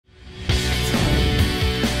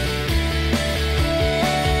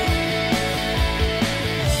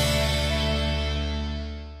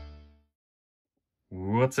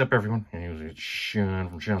What's up, everyone? It's Sean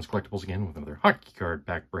from Sean's Collectibles again with another hockey card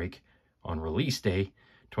pack break on release day,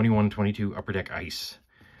 21-22 Upper Deck Ice.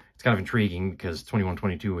 It's kind of intriguing because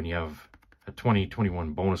 21-22 when you have a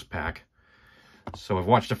 20-21 bonus pack. So I've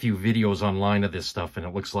watched a few videos online of this stuff, and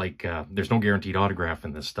it looks like there's no guaranteed autograph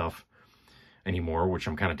in this stuff anymore, which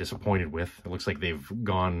I'm kind of disappointed with. It looks like they've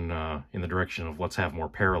gone in the direction of let's have more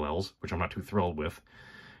parallels, which I'm not too thrilled with,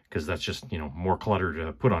 because that's just, you know, more clutter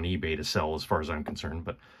to put on eBay to sell as far as I'm concerned.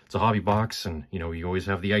 But it's a hobby box, and, you know, you always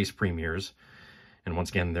have the Ice Premiers. And once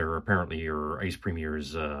again, there apparently are Ice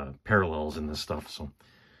Premiers parallels in this stuff. So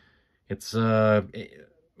it's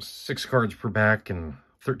 6 cards per back and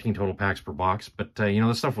 13 total packs per box. But, you know,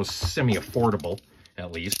 this stuff was semi-affordable,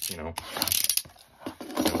 at least, you know.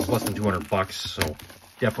 It was less than 200 bucks, so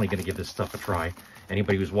definitely going to give this stuff a try.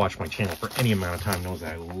 Anybody who's watched my channel for any amount of time knows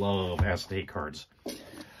that I love acetate cards.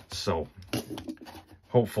 So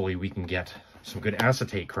hopefully we can get some good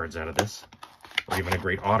acetate cards out of this, or even a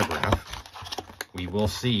great autograph. We will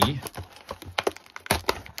see.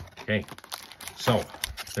 Okay, so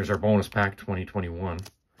there's our bonus pack 2021.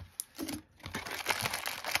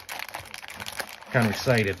 Kind of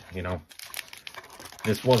excited, you know.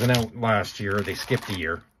 This wasn't out last year. They skipped a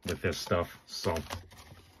year with this stuff, so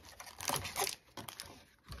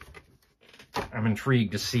I'm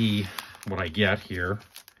intrigued to see what I get here,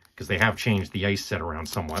 because they have changed the ice set around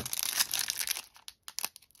somewhat.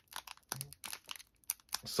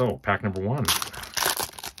 So, pack number 1.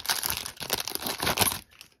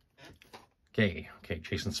 Okay,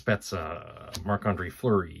 Jason Spezza, Marc-Andre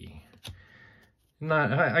Fleury.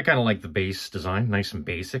 I kind of like the base design. Nice and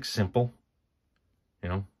basic, simple. You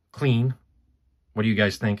know, clean. What do you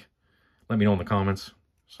guys think? Let me know in the comments.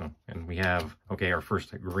 So, and we have, okay, our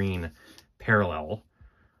first green parallel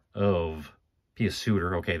of Pius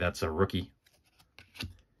Suter. Okay, that's a rookie.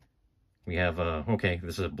 We have, okay,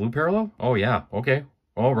 this is a blue parallel? Oh, yeah, okay.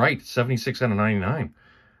 All right, 76 out of 99.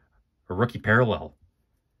 A rookie parallel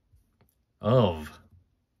of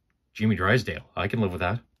Jamie Drysdale. I can live with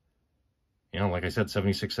that. You know, like I said,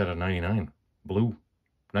 76 out of 99. Blue.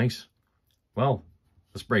 Nice. Well,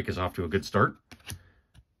 this break is off to a good start.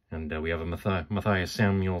 And we have a Matthias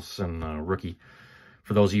Samuelsson rookie.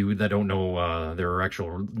 For those of you that don't know, there are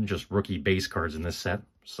actual just rookie base cards in this set.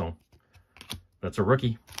 So, that's a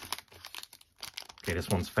rookie. Okay, this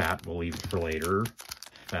one's fat. We'll leave it for later.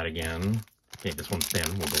 Fat again. Okay, this one's thin.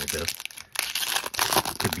 We'll go with this.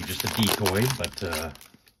 Could be just a decoy, but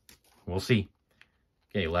we'll see.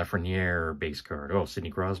 Okay, Lafreniere base card. Oh, Sidney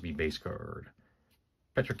Crosby base card.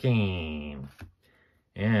 Patrick Kane.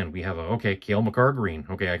 And we have a, okay, Cale Makar green.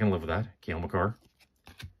 Okay, I can live with that. Cale Makar.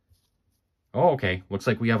 Oh, okay. Looks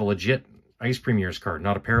like we have a legit Ice Premiers card.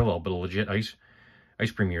 Not a parallel, but a legit Ice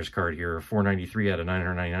Premiers card here. 493 out of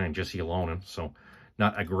 999. Jesse Alonen. So,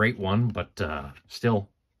 not a great one, but still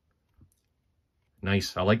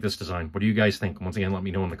nice. I like this design. What do you guys think? Once again, let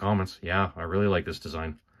me know in the comments. Yeah, I really like this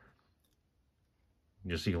design.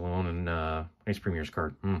 Jesse Alonen Ice Premiers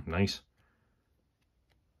card. Nice.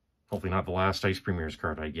 Hopefully not the last Ice Premiers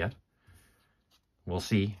card I get. We'll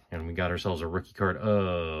see. And we got ourselves a rookie card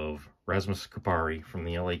of Rasmus Kupari from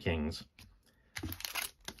the LA Kings.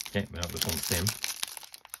 Okay, now this one's thin.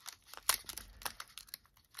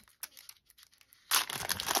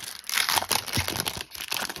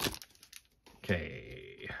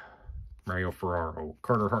 Okay. Mario Ferraro,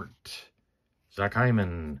 Carter Hart, Zach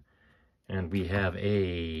Hyman, and we have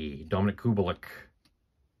a Dominic Kubalik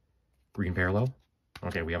green parallel.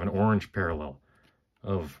 Okay, we have an orange parallel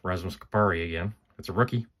of Rasmus Kupari again. It's a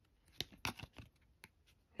rookie.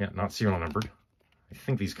 Yeah, not serial numbered. I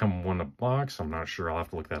think these come one a box. I'm not sure. I'll have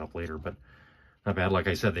to look that up later, but not bad. Like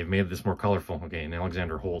I said, they've made this more colorful. Okay, and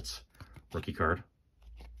Alexander Holtz rookie card.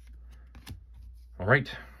 All right,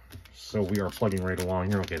 so we are plugging right along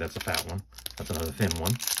here. Okay, that's a fat one. That's another thin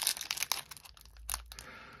one.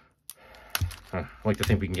 I like to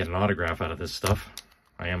think we can get an autograph out of this stuff.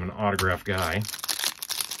 I am an autograph guy.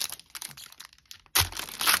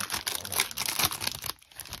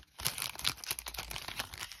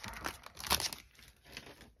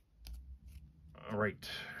 All right,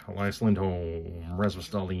 Elias Lindholm, Rasmus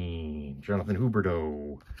Dahlin, Jonathan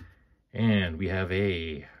Huberdeau, and we have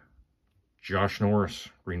a Josh Norris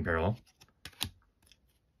green parallel,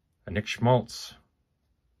 a Nick Schmaltz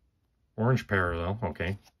orange parallel.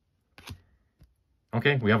 Okay,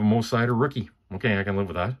 we have a Mo Seider rookie. Okay, I can live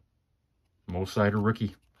with that. Mo Seider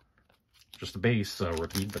rookie, just a base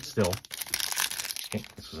rookie, but still. Okay,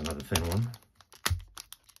 this is another thin one.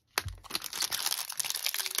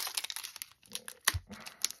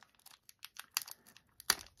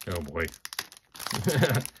 Oh boy.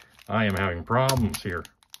 I am having problems here.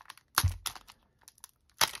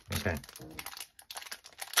 Okay.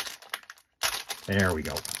 There we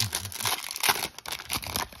go.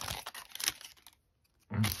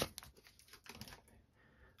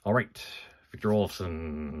 All right. Victor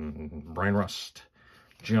Olofsson, Brian Rust,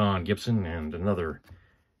 John Gibson, and another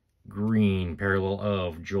green parallel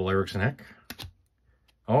of Joel Eriksson Ek.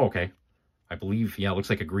 Oh, okay. I believe, yeah, it looks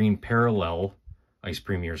like a green parallel Ice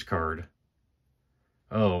Premiers card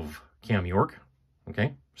of Cam York.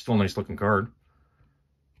 Okay, still a nice looking card.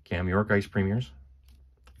 Cam York Ice Premiers.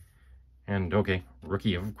 And, okay,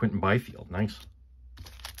 rookie of Quinton Byfield. Nice.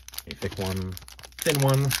 A thick one, thin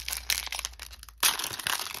one.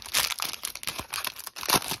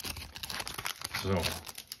 So,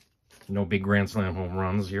 no big Grand Slam home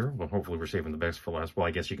runs here, but hopefully we're saving the best for last. Well,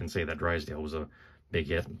 I guess you can say that Drysdale was a big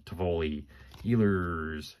hit. Toffoli,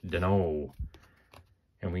 Ehlers, Deneau.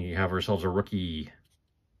 And we have ourselves a rookie,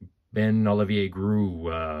 Ben Olivier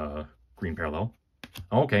Groulx, green parallel.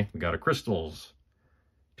 Oh, okay, we got a Crystals.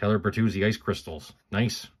 Taylor Bertuzzi Ice Crystals.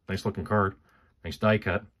 Nice. Nice looking card. Nice die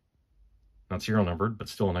cut. Not serial numbered, but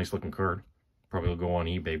still a nice looking card. Probably will go on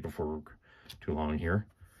eBay before too long here.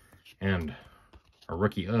 And a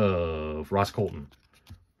rookie of Ross Colton.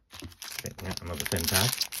 Okay, yeah, another thin pack.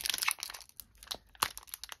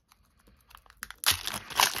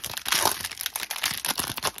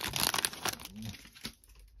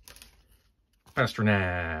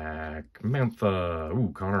 Pasternak, Mantha,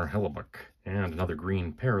 ooh, Connor Hellebuck, and another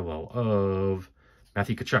green parallel of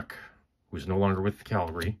Matthew Tkachuk, who's no longer with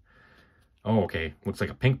Calgary. Oh, okay, looks like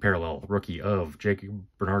a pink parallel, rookie of Jacob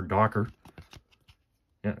Bernard Docker.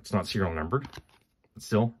 Yeah, it's not serial numbered, but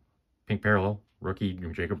still, pink parallel, rookie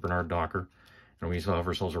Jacob Bernard Docker. And we still have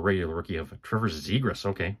ourselves a regular rookie of Trevor Zegras.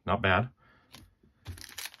 Okay, not bad.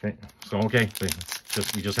 Okay, so okay,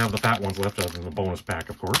 we just have the fat ones left other than the bonus pack,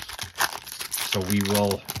 of course. So we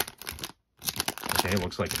will, okay,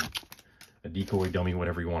 looks like a decoy dummy,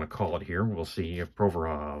 whatever you want to call it here. We'll see if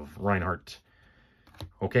Provorov, Reinhardt.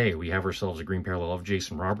 Okay, we have ourselves a green parallel of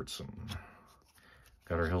Jason Robertson.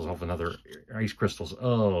 Got ourselves another Ice Crystals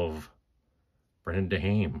of Brendan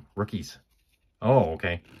DeHame, rookies. Oh,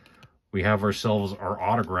 okay. We have ourselves our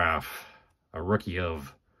autograph, a rookie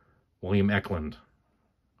of William Eklund.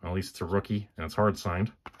 At least it's a rookie, and it's hard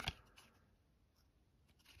signed.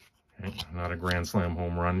 Okay, not a Grand Slam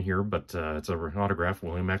home run here, but it's an autograph,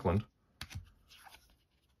 William Eklund.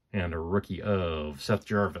 And a rookie of Seth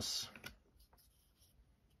Jarvis.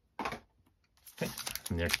 Okay,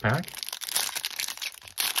 next pack.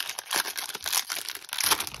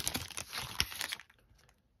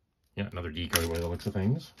 Yeah, another decoy by the looks of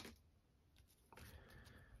things.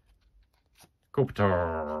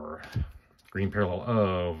 Kopitar, green parallel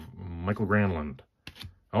of Michael Granlund.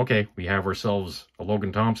 Okay, we have ourselves a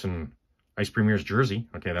Logan Thompson Ice Premiers jersey.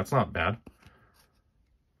 Okay, that's not bad.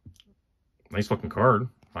 Nice looking card,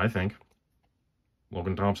 I think.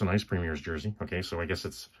 Logan Thompson Ice Premiers jersey. Okay, so I guess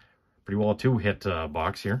it's pretty well a two-hit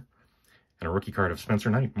box here. And a rookie card of Spencer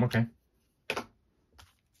Knight. Okay.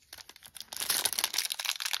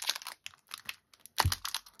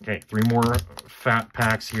 Okay, 3 more fat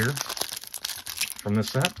packs here from this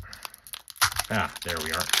set. Ah, there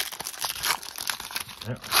we are.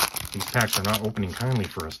 Yeah, these packs are not opening kindly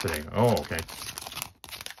for us today. Oh, okay.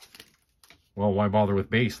 Well, why bother with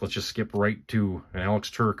base? Let's just skip right to an Alex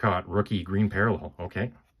Turcotte rookie green parallel.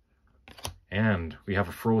 Okay. And we have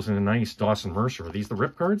a Frozen and Ice Dawson Mercer. Are these the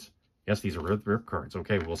rip cards? Yes, these are rip cards.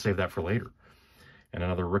 Okay, we'll save that for later. And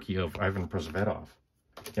another rookie of Ivan Prosvetov.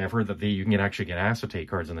 Okay, I've heard that you can actually get acetate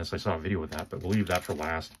cards in this. I saw a video of that, but we'll leave that for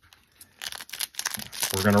last.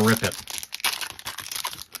 We're going to rip it.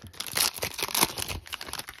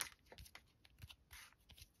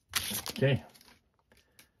 Okay.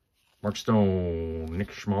 Mark Stone,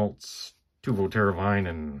 Nick Schmaltz, Teuvo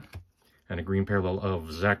Teravainen, and a green parallel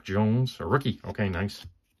of Zach Jones, a rookie. Okay, nice.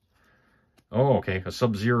 Oh, okay, a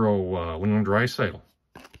Sub-Zero Leon Draisaitl.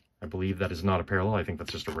 I believe that is not a parallel. I think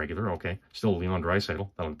that's just a regular. Okay, still Leon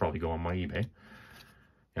Draisaitl. That'll probably go on my eBay.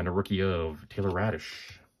 And a rookie of Taylor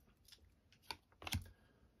Radish.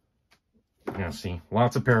 Yeah, see,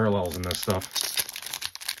 lots of parallels in this stuff.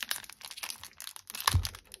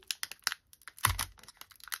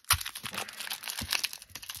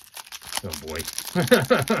 Oh boy.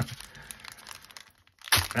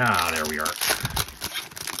 Ah, there we are.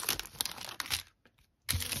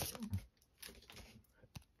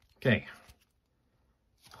 Okay.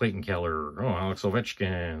 Clayton Keller. Oh, Alex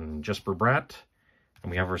Ovechkin. Jesper Bratt.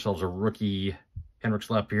 And we have ourselves a rookie Henrik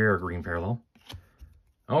Lapierre green parallel.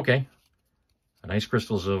 Okay. A nice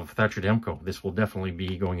crystals of Thatcher Demko. This will definitely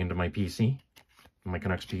be going into my PC. My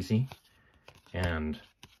Canucks PC. And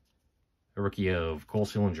a rookie of Cole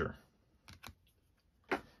Sillinger.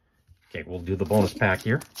 Okay, we'll do the bonus pack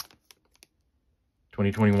here.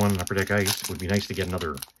 2021 Upper Deck Ice. Would be nice to get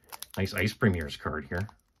another nice Ice Premiers card here.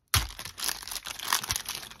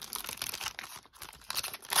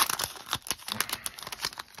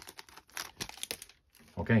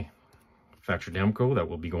 Okay, Thatcher Demko, that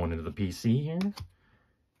will be going into the PC here.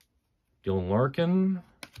 Dylan Larkin.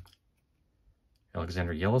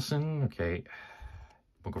 Alexander Yellison. Okay,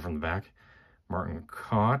 we'll go from the back. Martin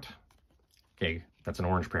Kaut. Okay, that's an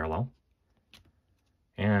orange parallel.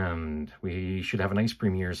 And we should have a nice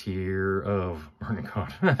Premiers here of Martin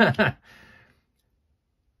Kaut.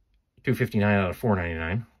 259 out of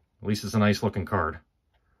 499. At least it's a nice looking card.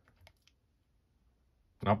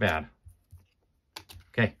 Not bad.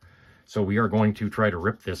 Okay, so we are going to try to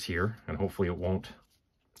rip this here, and hopefully it won't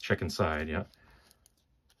check inside yet.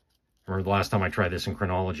 Remember the last time I tried this in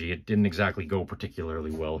Chronology, it didn't exactly go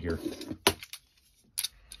particularly well here.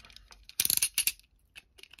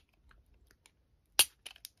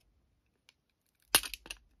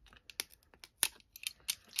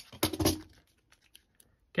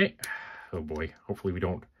 Okay, oh boy, hopefully we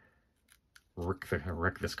don't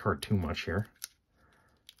wreck this card too much here.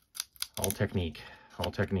 All technique,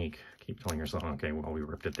 all technique. Keep telling yourself, okay, well, we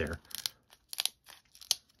ripped it there.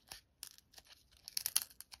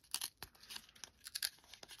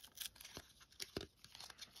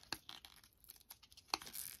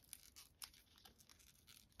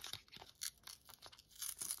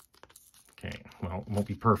 Okay, well, it won't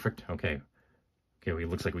be perfect. Okay, well, it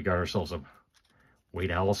looks like we got ourselves a Wade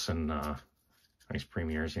Allison nice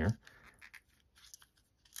Premiers here.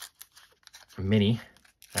 A mini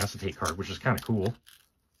acetate card, which is kind of cool.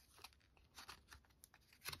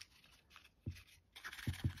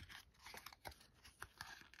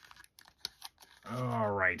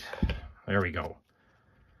 All right, there we go.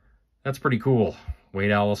 That's pretty cool.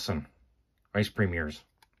 Wade Allison, Ice Premiers,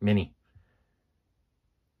 mini.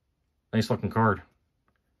 Nice looking card.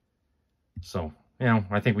 So, you know,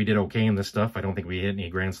 I think we did okay in this stuff. I don't think we hit any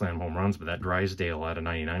Grand Slam home runs, but that Drysdale out of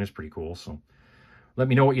 99 is pretty cool. So, let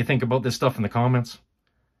me know what you think about this stuff in the comments.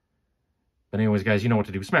 But anyways, guys, you know what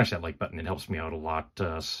to do. Smash that like button. It helps me out a lot.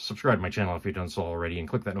 Subscribe to my channel if you've done so already. And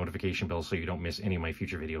click that notification bell so you don't miss any of my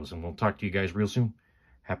future videos. And we'll talk to you guys real soon.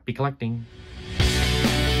 Happy collecting.